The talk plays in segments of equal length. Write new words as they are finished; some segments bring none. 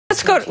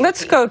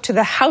Let's go to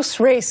the House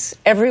race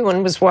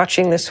everyone was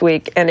watching this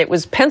week, and it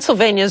was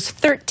Pennsylvania's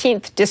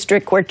 13th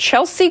district where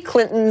Chelsea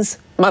Clinton's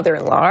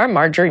mother-in-law,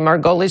 Marjorie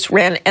Margolies,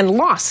 ran and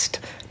lost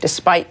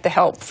despite the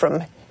help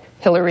from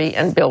Hillary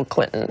and Bill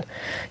Clinton.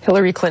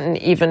 Hillary Clinton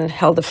even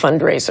held a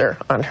fundraiser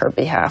on her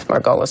behalf,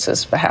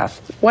 Margolies' behalf.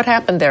 What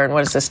happened there, and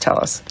what does this tell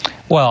us?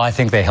 Well, I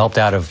think they helped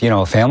out of,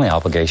 a family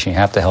obligation. You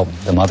have to help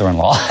the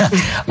mother-in-law.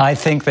 I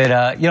think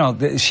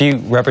that, she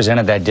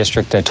represented that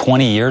district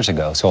 20 years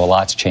ago, so a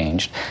lot's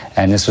changed.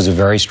 And this was a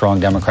very strong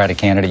Democratic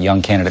candidate,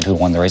 young candidate who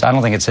won the race. I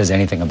don't think it says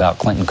anything about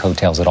Clinton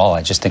coattails at all.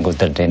 I just think it was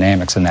the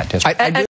dynamics in that district.